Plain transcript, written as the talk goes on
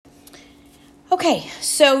Okay,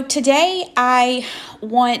 so today I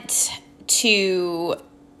want to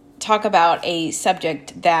talk about a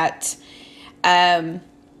subject that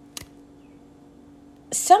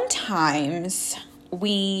sometimes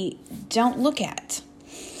we don't look at.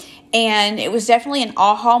 And it was definitely an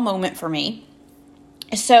aha moment for me.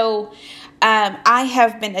 So I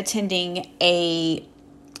have been attending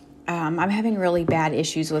I'm having really bad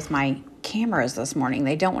issues with my cameras this morning.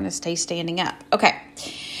 They don't want to stay standing up. Okay.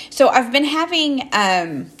 So I've been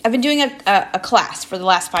doing a class for the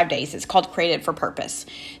last 5 days. It's called Created for Purpose.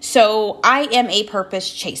 So I am a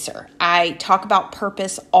purpose chaser. I talk about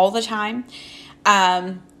purpose all the time.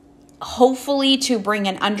 Hopefully to bring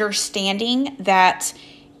an understanding that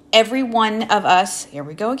every one of us, here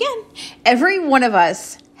we go again, every one of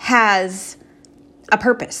us has a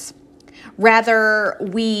purpose. Rather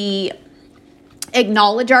we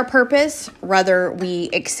acknowledge our purpose, rather we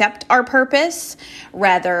accept our purpose,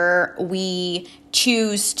 rather we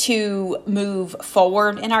choose to move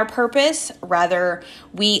forward in our purpose, rather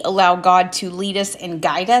we allow God to lead us and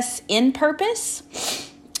guide us in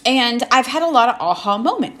purpose. And I've had a lot of aha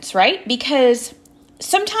moments, right? Because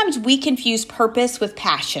sometimes we confuse purpose with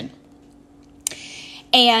passion.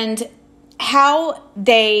 And how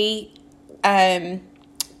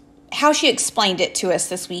she explained it to us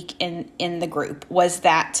this week in the group was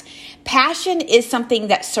that passion is something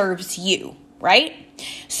that serves you, right?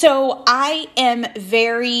 So I am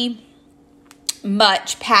very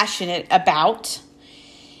much passionate about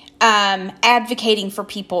advocating for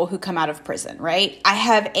people who come out of prison, right? I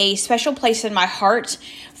have a special place in my heart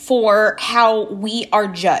for how we are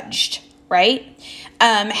judged, right?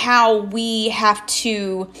 How we have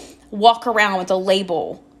to walk around with a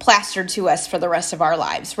label plastered to us for the rest of our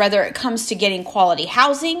lives, whether it comes to getting quality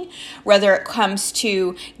housing, whether it comes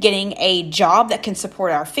to getting a job that can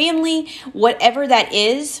support our family, whatever that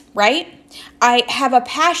is, right? I have a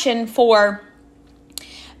passion for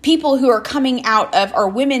people who are coming out of, or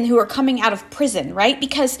women who are coming out of prison, right?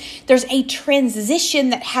 Because there's a transition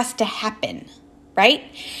that has to happen, right?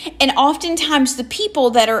 And oftentimes the people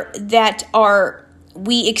that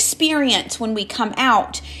we experience when we come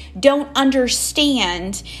out don't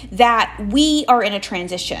understand that we are in a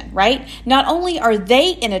transition, right? Not only are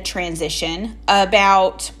they in a transition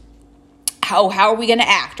about how are we going to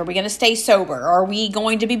act? Are we going to stay sober? Are we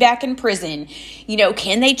going to be back in prison?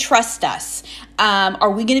 Can they trust us?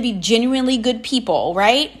 Are we going to be genuinely good people,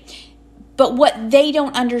 right? But what they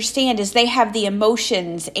don't understand is they have the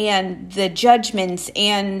emotions and the judgments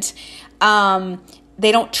and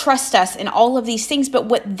they don't trust us and all of these things. But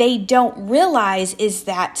what they don't realize is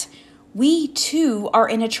that we too are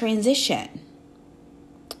in a transition,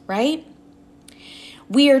 right?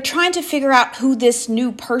 We are trying to figure out who this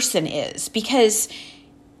new person is, because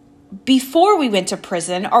before we went to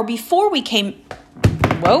prison or before we came,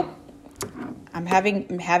 I'm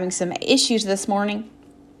having some issues this morning.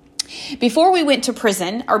 Before we went to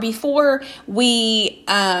prison or before we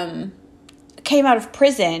came out of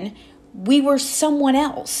prison, we were someone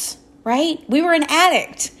else, right? We were an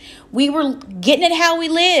addict. We were getting it how we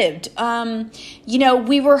lived.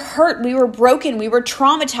 We were hurt. We were broken. We were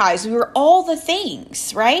traumatized. We were all the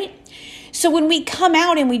things, right? So when we come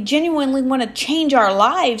out and we genuinely want to change our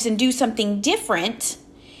lives and do something different,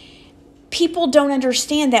 people don't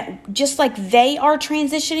understand that just like they are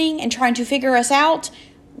transitioning and trying to figure us out,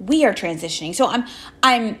 we are transitioning. So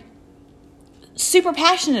I'm super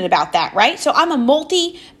passionate about that, right? So I'm a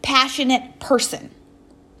multi-passionate person.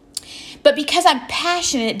 But because I'm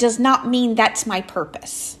passionate does not mean that's my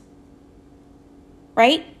purpose,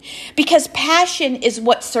 right? Because passion is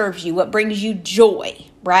what serves you, what brings you joy,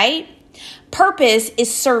 right? Purpose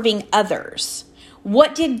is serving others.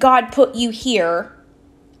 What did God put you here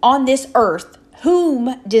on this earth?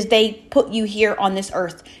 Whom did they put you here on this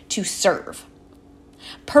earth to serve?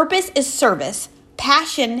 Purpose is service.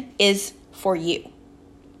 Passion is for you,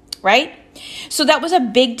 right? So that was a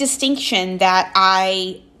big distinction that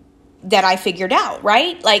I figured out,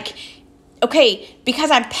 right? Like, okay, because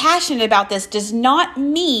I'm passionate about this does not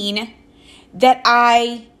mean that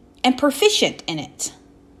I am proficient in it,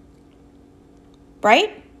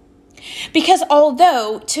 right? Because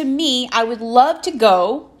although to me, I would love to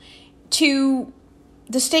go to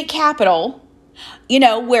the state capitol,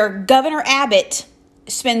 where Governor Abbott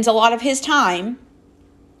spends a lot of his time,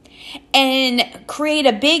 and create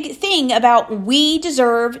a big thing about we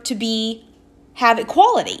deserve to have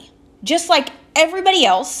equality, just like everybody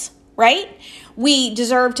else, right? We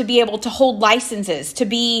deserve to be able to hold licenses, to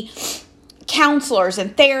be counselors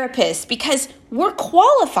and therapists because we're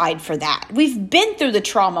qualified for that. We've been through the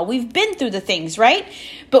trauma. We've been through the things, right?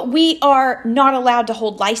 But we are not allowed to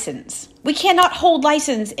hold license. We cannot hold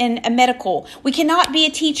license in a medical. We cannot be a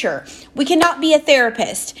teacher. We cannot be a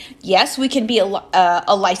therapist. Yes, we can be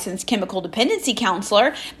a licensed chemical dependency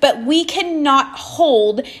counselor, but we cannot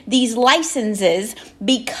hold these licenses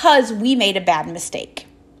because we made a bad mistake,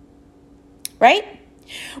 right?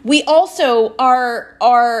 We also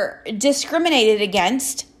are discriminated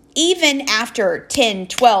against even after 10,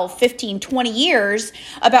 12, 15, 20 years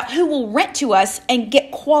about who will rent to us and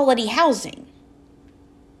get quality housing.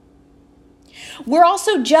 We're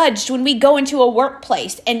also judged when we go into a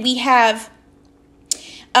workplace and we have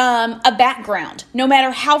a background. No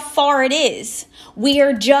matter how far it is, we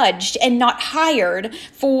are judged and not hired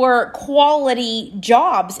for quality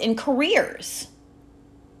jobs and careers.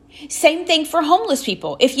 Same thing for homeless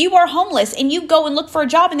people. If you are homeless and you go and look for a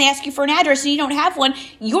job and they ask you for an address and you don't have one,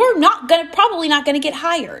 you're probably not going to get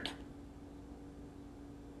hired.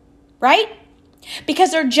 Right?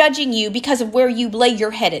 Because they're judging you because of where you lay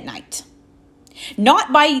your head at night.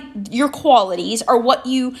 Not by your qualities or what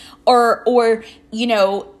you or you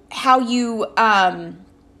know how you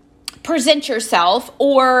present yourself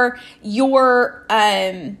or your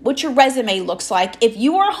what your resume looks like. If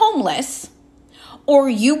you are homeless, or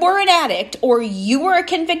you were an addict, or you were a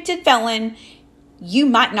convicted felon, you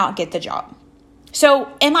might not get the job.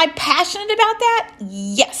 So am I passionate about that?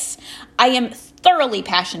 Yes, I am thoroughly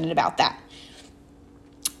passionate about that.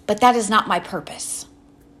 But that is not my purpose.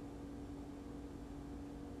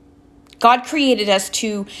 God created us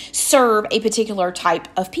to serve a particular type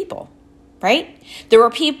of people, right? There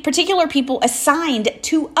are particular people assigned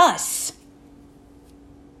to us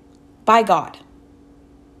by God.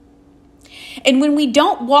 And when we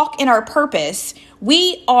don't walk in our purpose,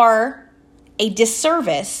 we are a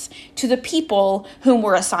disservice to the people whom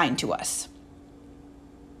were assigned to us.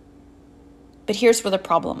 But here's where the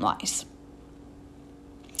problem lies.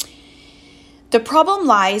 The problem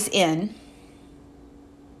lies in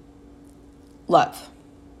love.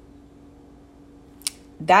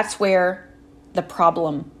 That's where the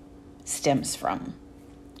problem stems from,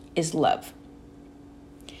 is love.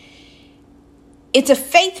 It's a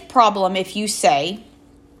faith problem if you say,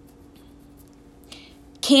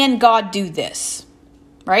 can God do this?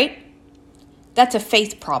 Right? That's a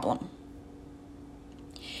faith problem.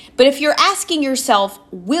 But if you're asking yourself,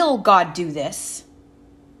 will God do this?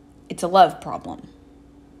 It's a love problem.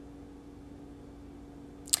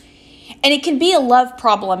 And it can be a love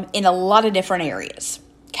problem in a lot of different areas.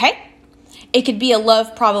 Okay? It could be a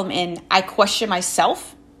love problem in, I question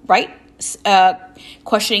myself, right?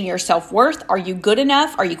 Questioning your self-worth. Are you good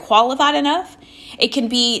enough? Are you qualified enough? It can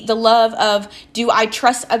be the love of, do I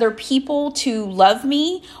trust other people to love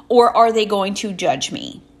me, or are they going to judge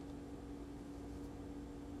me?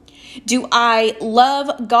 Do I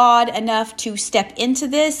love God enough to step into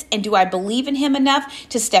this? And do I believe in Him enough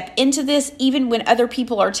to step into this even when other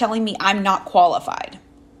people are telling me I'm not qualified?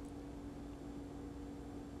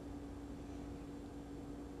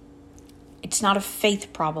 It's not a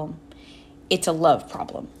faith problem. It's a love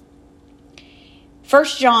problem. 1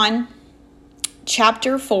 John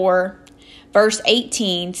chapter 4, verse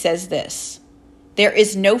 18 says this: there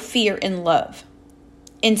is no fear in love.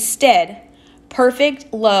 Instead,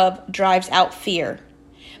 perfect love drives out fear,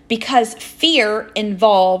 because fear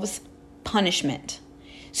involves punishment.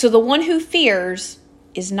 So the one who fears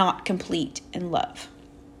is not complete in love.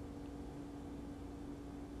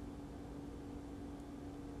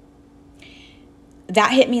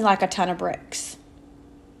 That hit me like a ton of bricks.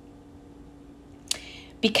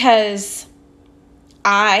 Because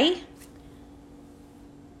I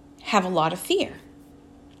have a lot of fear.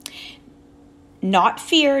 Not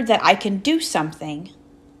fear that I can do something,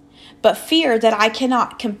 but fear that I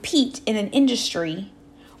cannot compete in an industry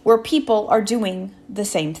where people are doing the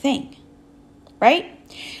same thing. Right?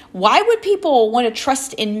 Why would people want to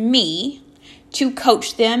trust in me to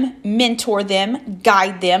coach them, mentor them,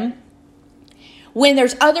 guide them, when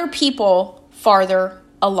there's other people farther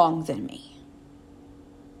along than me?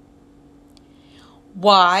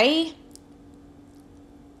 Why,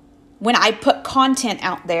 when I put content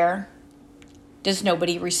out there, does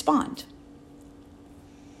nobody respond?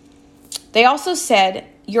 They also said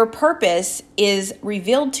your purpose is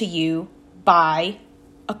revealed to you by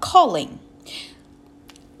a calling.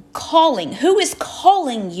 Calling. Who is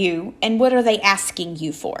calling you, and what are they asking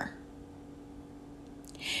you for?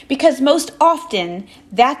 Because most often,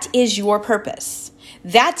 that is your purpose.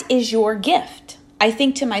 That is your gift. I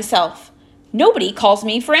think to myself, nobody calls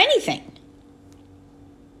me for anything.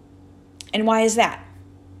 And why is that?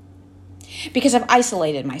 because I've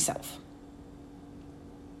isolated myself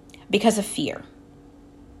because of fear.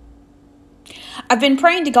 I've been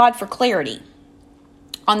praying to God for clarity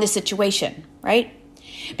on this situation, right?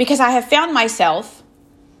 Because I have found myself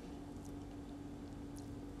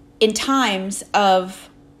in times of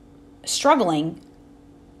struggling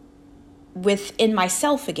within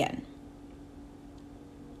myself again.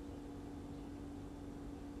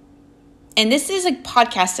 And this is a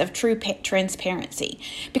podcast of true transparency,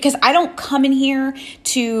 because I don't come in here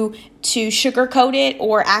to sugarcoat it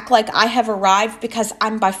or act like I have arrived, because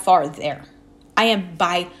I'm by far there. I am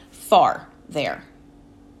by far there.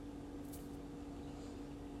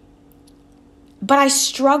 But I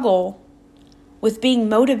struggle with being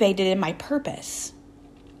motivated in my purpose,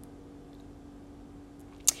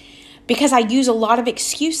 because I use a lot of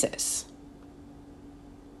excuses.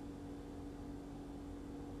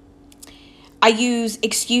 I use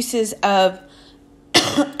excuses of,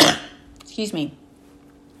 excuse me,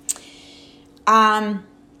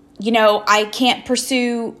 I can't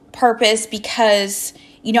pursue purpose because,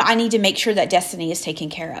 I need to make sure that destiny is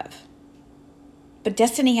taken care of. But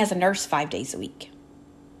destiny has a nurse 5 days a week.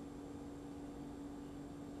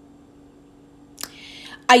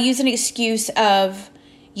 I use an excuse of,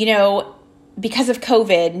 because of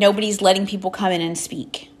COVID, nobody's letting people come in and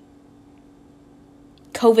speak.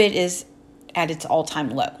 COVID is at its all-time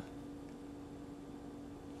low.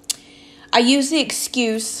 I use the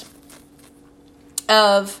excuse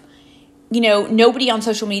of, nobody on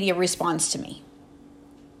social media responds to me.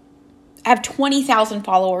 I have 20,000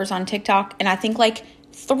 followers on TikTok, and I think like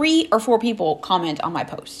 3 or 4 people comment on my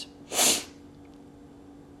posts.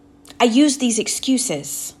 I use these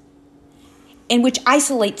excuses, in which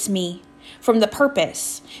isolates me from the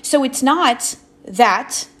purpose. So it's not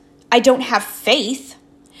that I don't have faith,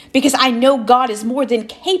 because I know God is more than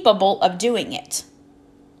capable of doing it.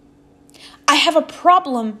 I have a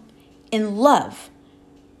problem in love.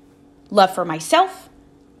 Love for myself,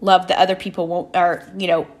 love that other people won't, or,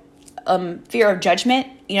 fear of judgment.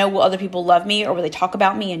 Will other people love me, or will they talk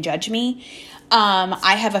about me and judge me?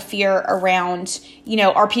 I have a fear around,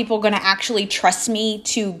 are people going to actually trust me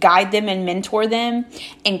to guide them and mentor them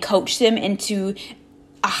and coach them into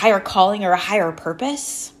a higher calling or a higher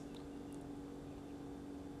purpose?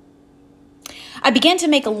 I began to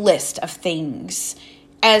make a list of things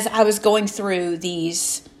as I was going through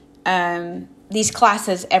these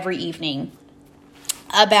classes every evening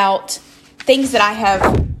about things that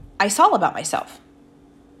I saw about myself.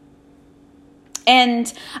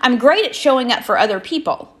 And I'm great at showing up for other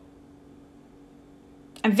people.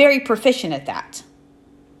 I'm very proficient at that.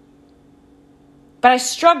 But I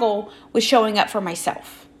struggle with showing up for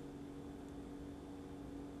myself.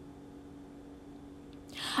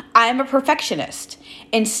 I'm a perfectionist.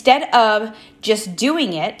 Instead of just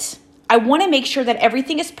doing it, I want to make sure that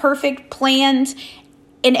everything is perfect, planned,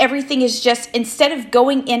 and everything is just, instead of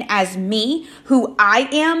going in as me, who I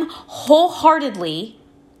am wholeheartedly,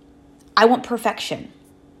 I want perfection.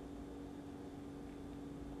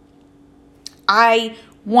 I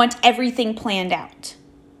want everything planned out.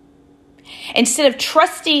 Instead of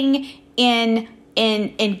trusting in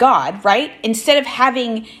God, right? Instead of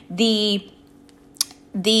having the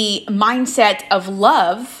mindset of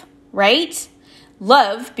love, right?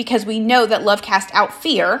 Love, because we know that love casts out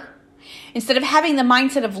fear. Instead of having the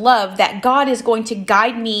mindset of love, that God is going to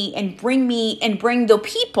guide me and bring the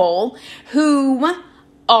people who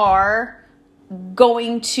are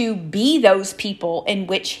going to be those people in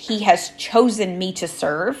which He has chosen me to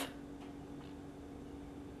serve,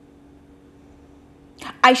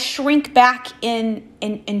 I shrink back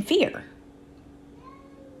in fear.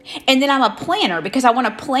 And then I'm a planner, because I want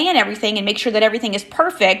to plan everything and make sure that everything is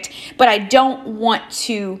perfect, but I don't want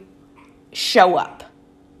to show up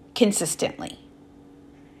consistently.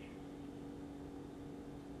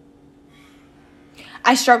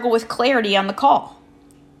 I struggle with clarity on the call,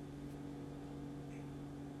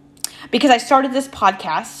 because I started this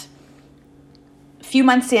podcast a few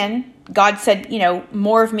months in. God said,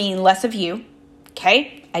 more of me and less of you.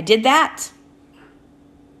 Okay, I did that.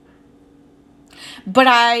 But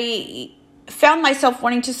I found myself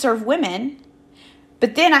wanting to serve women,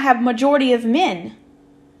 but then I have majority of men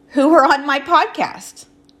who are on my podcast.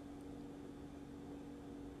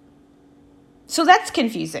 So that's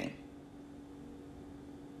confusing.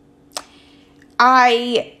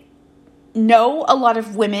 I know a lot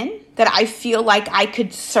of women that I feel like I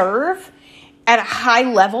could serve at a high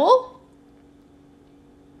level,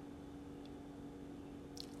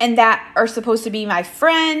 and that are supposed to be my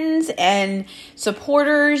friends and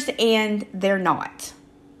supporters, and they're not.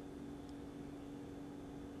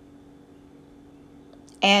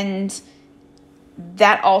 And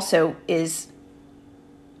that also is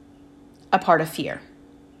a part of fear.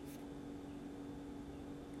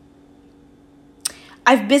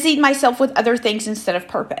 I've busied myself with other things instead of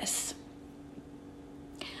purpose.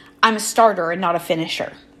 I'm a starter and not a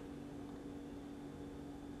finisher.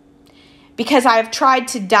 Because I've tried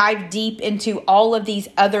to dive deep into all of these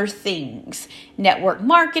other things, network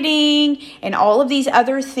marketing and all of these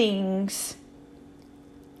other things,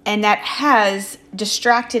 and that has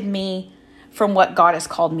distracted me from what God has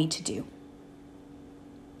called me to do.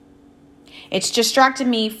 It's distracted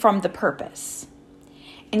me from the purpose.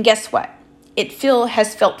 And guess what? It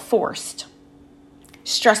has felt forced,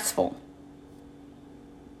 stressful.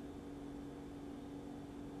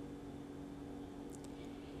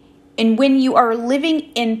 And when you are living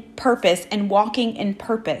in purpose and walking in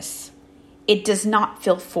purpose, it does not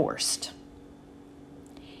feel forced.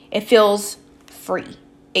 It feels free.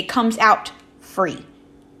 It comes out free.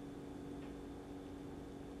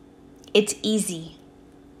 It's easy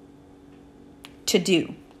to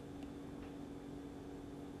do.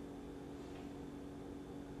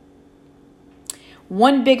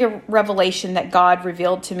 One bigger revelation that God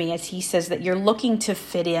revealed to me is He says that you're looking to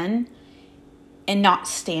fit in and not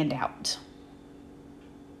stand out.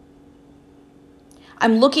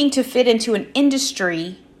 I'm looking to fit into an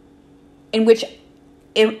industry in which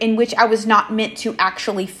I was not meant to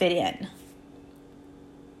actually fit in.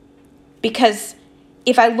 Because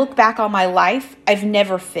if I look back on my life, I've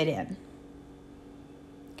never fit in.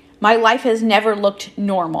 My life has never looked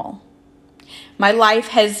normal. My life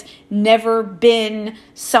has never been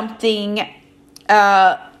something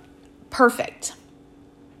perfect.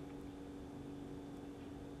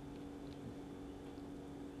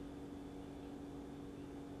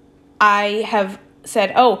 I have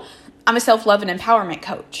said, oh, I'm a self-love and empowerment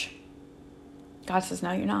coach. God says,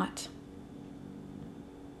 no, you're not.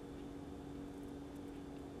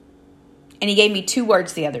 And He gave me 2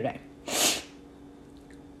 words the other day.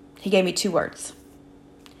 He gave me 2 words.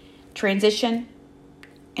 Transition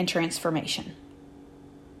and transformation.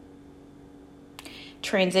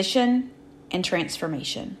 Transition and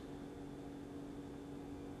transformation.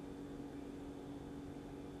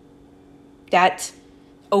 That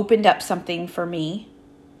opened up something for me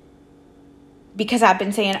because I've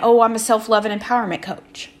been saying, oh, I'm a self-love and empowerment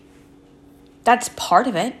coach. That's part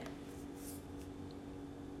of it.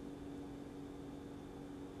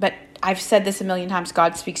 But I've said this a million times.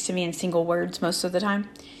 God speaks to me in single words most of the time.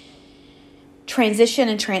 Transition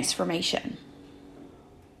and transformation.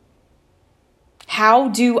 How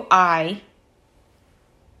do I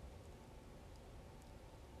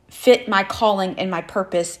fit my calling and my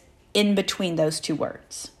purpose in between those 2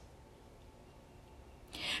 words?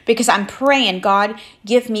 Because I'm praying, God,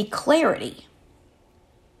 give me clarity.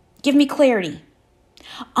 Give me clarity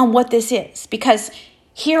on what this is. Because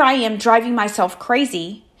here I am driving myself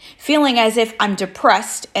crazy, feeling as if I'm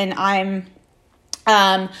depressed and I'm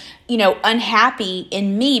unhappy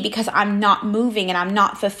in me because I'm not moving and I'm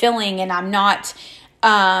not fulfilling and I'm not,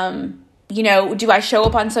 do I show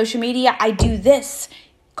up on social media? I do this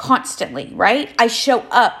constantly, right? I show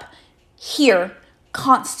up here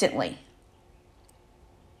constantly.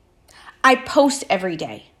 I post every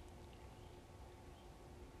day.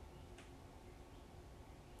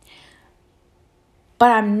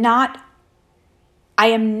 But I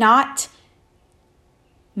am not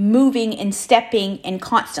moving and stepping and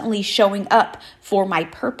constantly showing up for my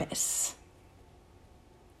purpose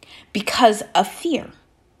because of fear.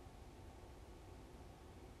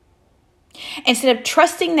 Instead of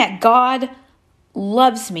trusting that God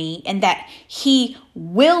loves me and that He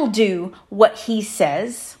will do what He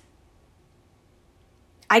says,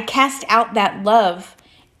 I cast out that love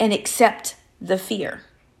and accept the fear.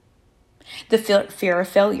 The fear of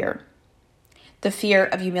failure, the fear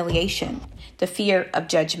of humiliation, the fear of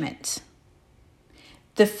judgment,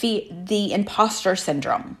 the imposter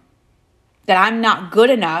syndrome, that I'm not good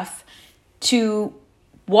enough to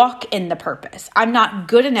walk in the purpose. I'm not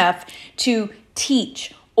good enough to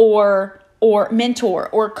teach or mentor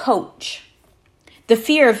or coach. The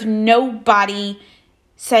fear of nobody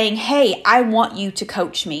saying, hey, I want you to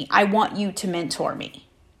coach me. I want you to mentor me.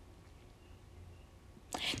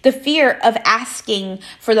 The fear of asking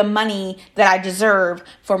for the money that I deserve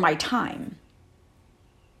for my time.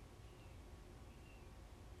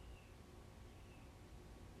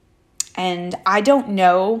 And I don't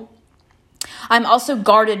know. I'm also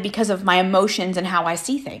guarded because of my emotions and how I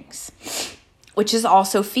see things, which is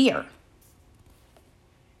also fear.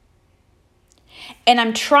 And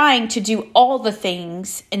I'm trying to do all the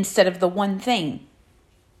things instead of the one thing.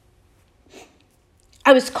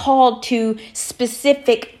 I was called to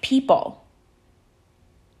specific people.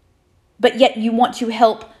 but yet you want to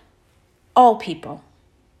help all people.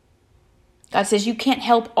 God says you can't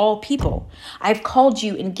help all people. I've called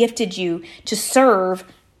you and gifted you to serve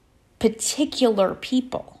particular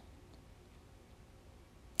people.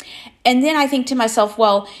 And then I think to myself,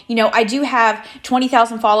 well, I do have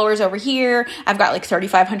 20,000 followers over here. I've got like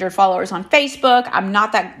 3,500 followers on Facebook. I'm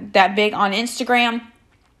not that big on Instagram,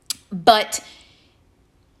 but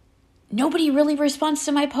nobody really responds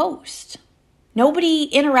to my post. Nobody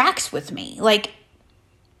interacts with me. Like,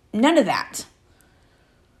 none of that.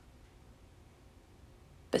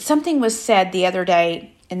 But something was said the other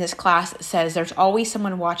day in this class that says there's always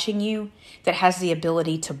someone watching you that has the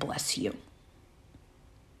ability to bless you.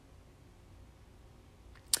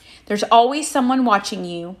 There's always someone watching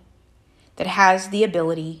you that has the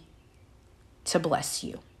ability to bless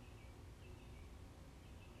you.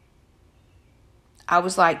 I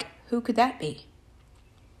was like, who could that be?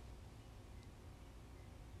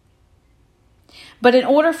 But in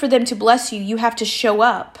order for them to bless you, you have to show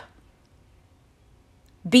up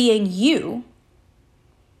being you,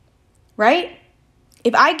 right?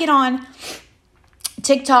 If I get on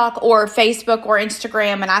TikTok or Facebook or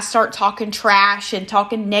Instagram and I start talking trash and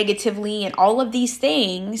talking negatively and all of these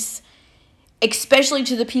things, especially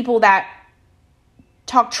to the people that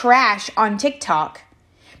talk trash on TikTok,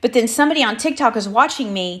 but then somebody on TikTok is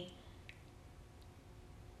watching me,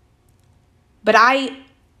 but I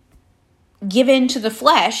give in to the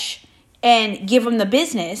flesh and give them the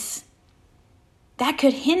business, that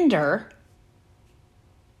could hinder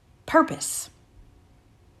purpose.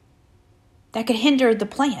 That could hinder the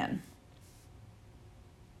plan.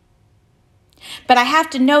 But I have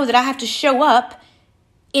to know that I have to show up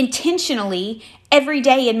intentionally every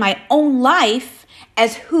day in my own life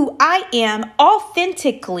as who I am,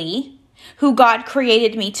 authentically who God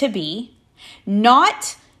created me to be,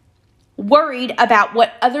 not worried about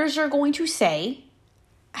what others are going to say,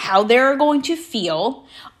 how they're going to feel.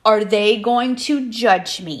 Are they going to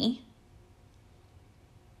judge me?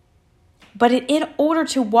 But in order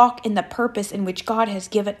to walk in the purpose in which God has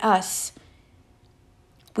given us,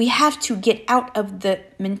 we have to get out of the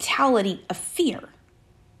mentality of fear.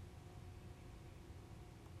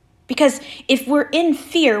 Because if we're in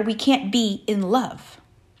fear, we can't be in love.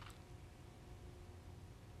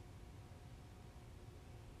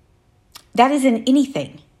 That is in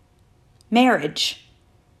anything. Marriage,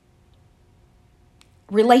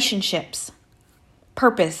 relationships,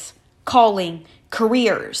 purpose, calling,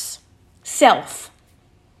 careers, self.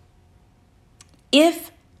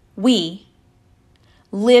 If we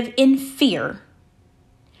live in fear,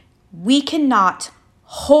 we cannot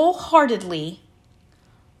wholeheartedly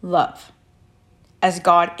love as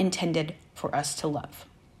God intended for us to love.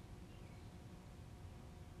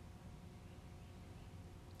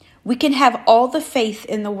 We can have all the faith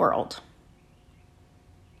in the world,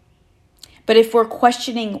 but if we're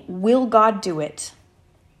questioning, will God do it?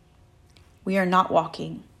 We are not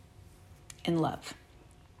walking in love.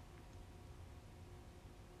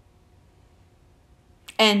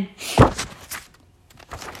 And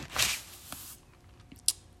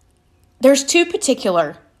there's two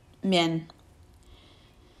particular men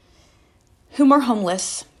whom are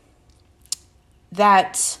homeless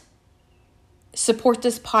that support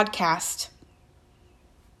this podcast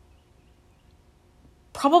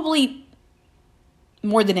probably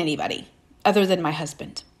more than anybody other than my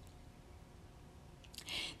husband.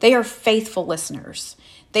 They are faithful listeners.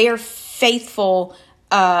 They are faithful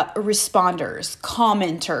responders,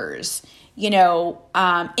 commenters,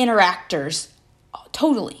 interactors,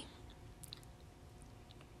 totally.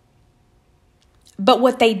 But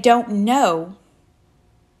what they don't know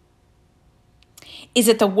is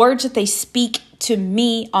that the words that they speak to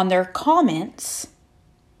me on their comments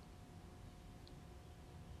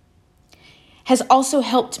has also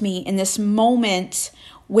helped me in this moment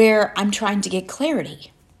where I'm trying to get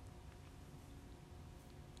clarity.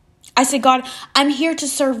 I said, God, I'm here to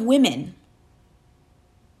serve women.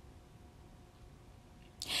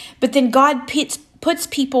 But then God puts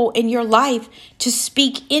people in your life to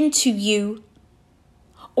speak into you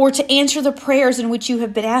or to answer the prayers in which you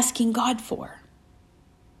have been asking God for.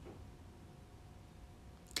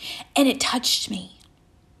 And it touched me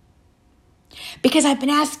because I've been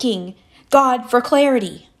asking God for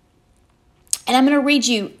clarity. And I'm going to read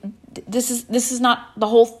you. This is not the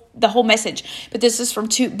whole message, but this is from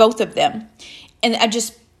both of them. And I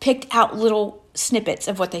just picked out little snippets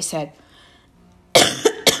of what they said.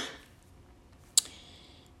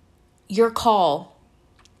 Your call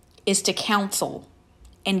is to counsel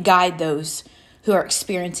and guide those who are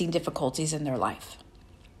experiencing difficulties in their life.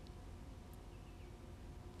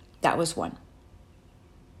 That was one.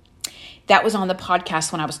 That was on the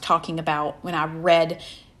podcast when I was talking about when I read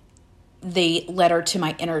the letter to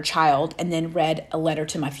my inner child and then read a letter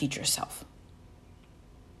to my future self.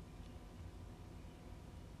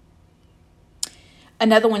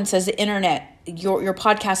 Another one says the internet, your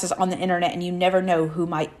podcast is on the internet and you never know who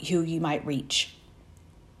you might reach.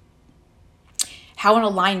 How in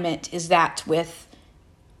alignment is that with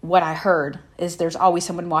what I heard? Is there's always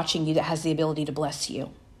someone watching you that has the ability to bless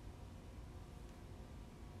you.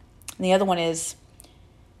 And the other one is,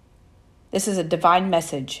 this is a divine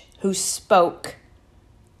message who spoke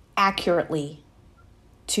accurately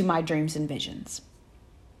to my dreams and visions.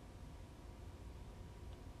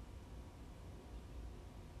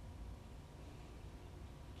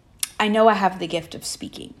 I know I have the gift of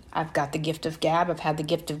speaking. I've got the gift of gab. I've had the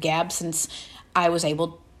gift of gab since I was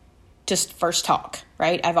able to first talk,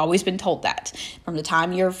 right? I've always been told that. From the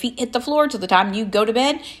time your feet hit the floor to the time you go to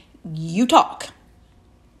bed, you talk.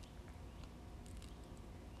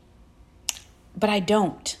 But I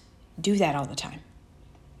don't do that all the time.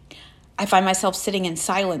 I find myself sitting in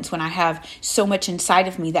silence when I have so much inside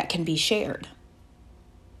of me that can be shared.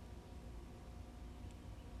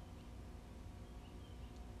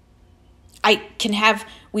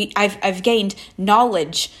 I've gained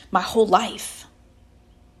knowledge my whole life.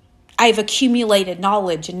 I've accumulated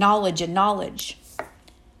knowledge and knowledge and knowledge.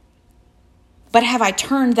 But have I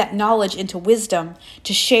turned that knowledge into wisdom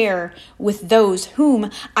to share with those whom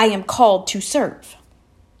I am called to serve?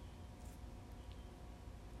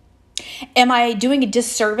 Am I doing a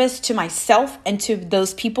disservice to myself and to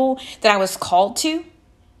those people that I was called to?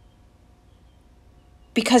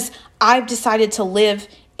 Because I've decided to live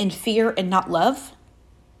in fear and not love?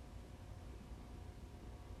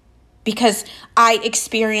 Because I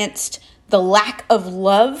experienced the lack of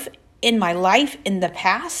love in my life in the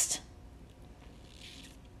past?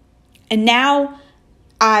 And now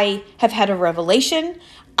I have had a revelation.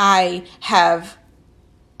 I have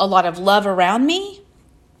a lot of love around me.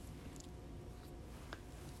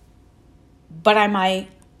 But am I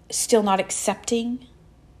still not accepting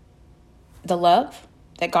the love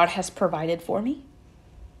that God has provided for me?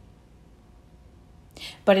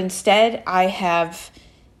 But instead, I have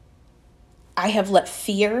let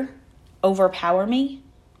fear overpower me.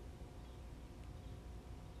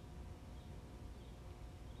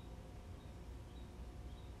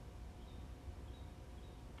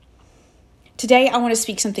 Today, I want to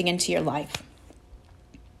speak something into your life.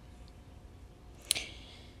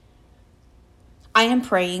 I am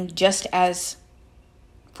praying just as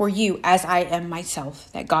for you as I am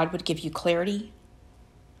myself, that God would give you clarity,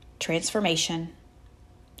 transformation,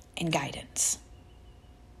 and guidance.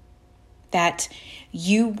 That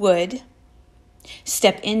you would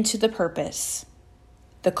step into the purpose,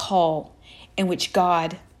 the call in which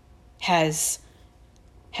God has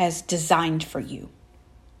designed for you.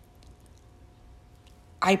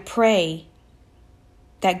 I pray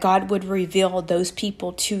that God would reveal those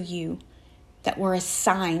people to you that were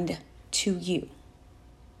assigned to you.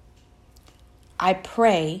 I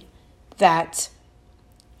pray that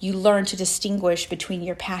you learn to distinguish between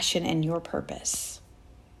your passion and your purpose.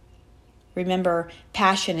 Remember,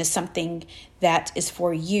 passion is something that is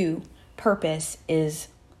for you. Purpose is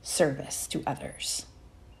service to others.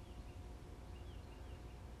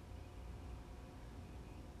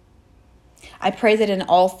 I pray that in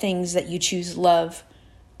all things that you choose love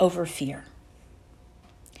over fear.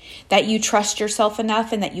 That you trust yourself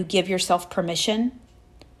enough and that you give yourself permission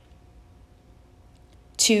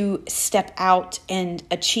to step out and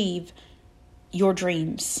achieve your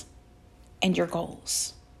dreams and your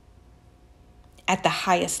goals at the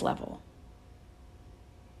highest level.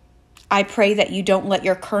 I pray that you don't let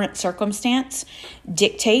your current circumstance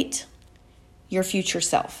dictate your future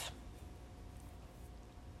self.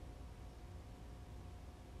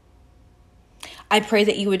 I pray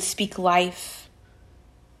that you would speak life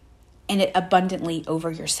and it abundantly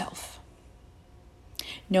over yourself.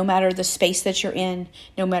 No matter the space that you're in,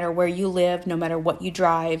 no matter where you live, no matter what you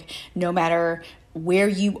drive, no matter where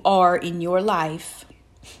you are in your life,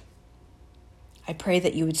 I pray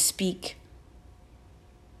that you would speak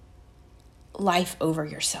life over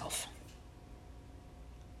yourself.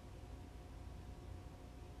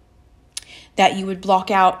 That you would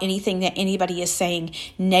block out anything that anybody is saying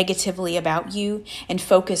negatively about you and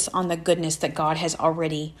focus on the goodness that God has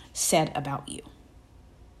already said about you.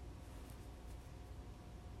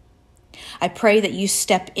 I pray that you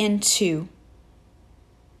step into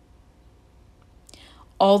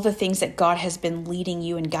all the things that God has been leading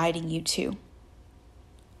you and guiding you to.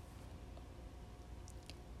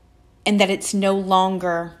 And that it's no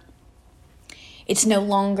longer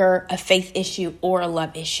a faith issue or a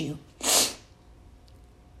love issue.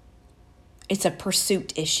 It's a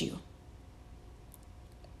pursuit issue.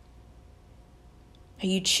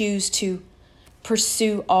 You choose to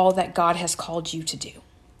pursue all that God has called you to do.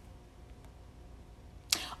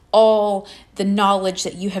 All the knowledge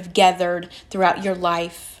that you have gathered throughout your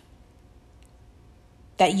life,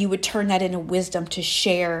 that you would turn that into wisdom to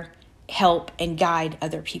share, help, and guide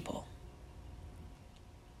other people.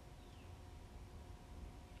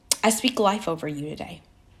 I speak life over you today.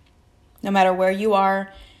 No matter where you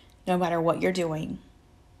are, no matter what you're doing,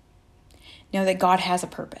 know that God has a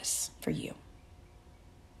purpose for you.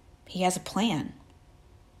 He has a plan.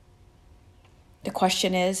 The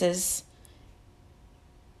question is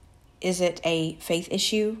it a faith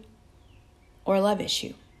issue or a love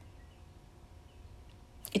issue?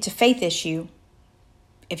 It's a faith issue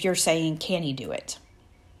if you're saying, can he do it?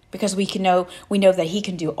 Because we know that he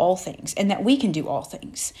can do all things and that we can do all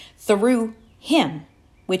things through him,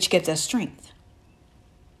 which gives us strength.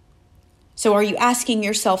 So are you asking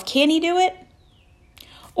yourself, can he do it?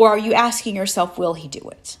 Or are you asking yourself, will he do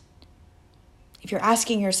it? If you're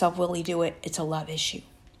asking yourself, will he do it? It's a love issue.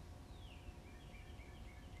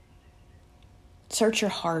 Search your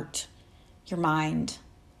heart, your mind.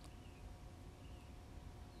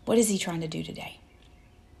 What is he trying to do today?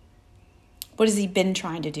 What has he been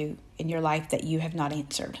trying to do in your life that you have not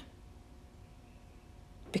answered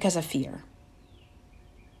because of fear?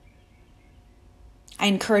 I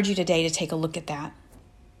encourage you today to take a look at that,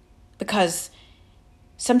 because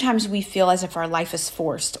sometimes we feel as if our life is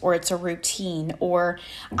forced, or it's a routine, or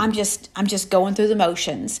I'm just going through the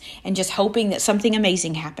motions and just hoping that something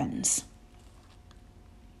amazing happens.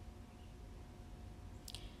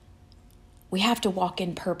 We have to walk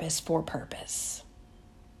in purpose for purpose.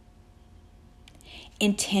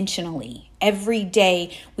 Intentionally. Every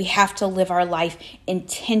day we have to live our life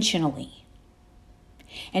intentionally.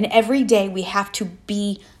 And every day we have to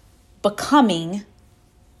be becoming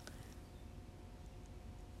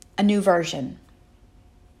a new version.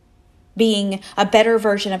 Being a better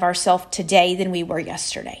version of ourselves today than we were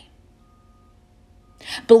yesterday.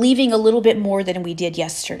 Believing a little bit more than we did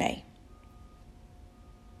yesterday.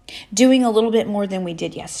 Doing a little bit more than we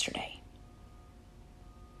did yesterday.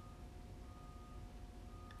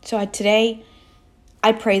 So today,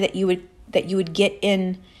 I pray that you would get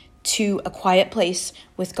into a quiet place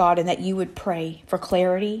with God, and that you would pray for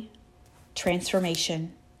clarity,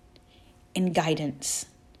 transformation, and guidance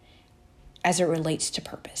as it relates to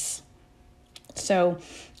purpose. So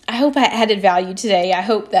I hope I added value today. I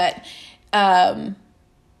hope that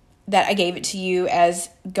that I gave it to you as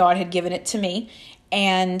God had given it to me.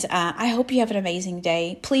 And I hope you have an amazing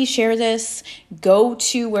day. Please share this. Go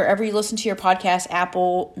to wherever you listen to your podcast,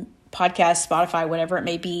 Apple Podcast, Spotify, whatever it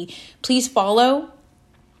may be. Please follow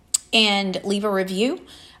and leave a review,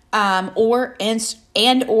 or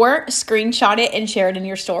screenshot it and share it in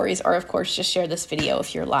your stories, or of course just share this video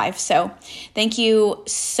if you're live. So thank you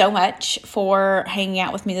so much for hanging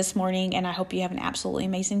out with me this morning, and I hope you have an absolutely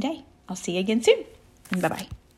amazing day. I'll see you again soon. Bye-bye.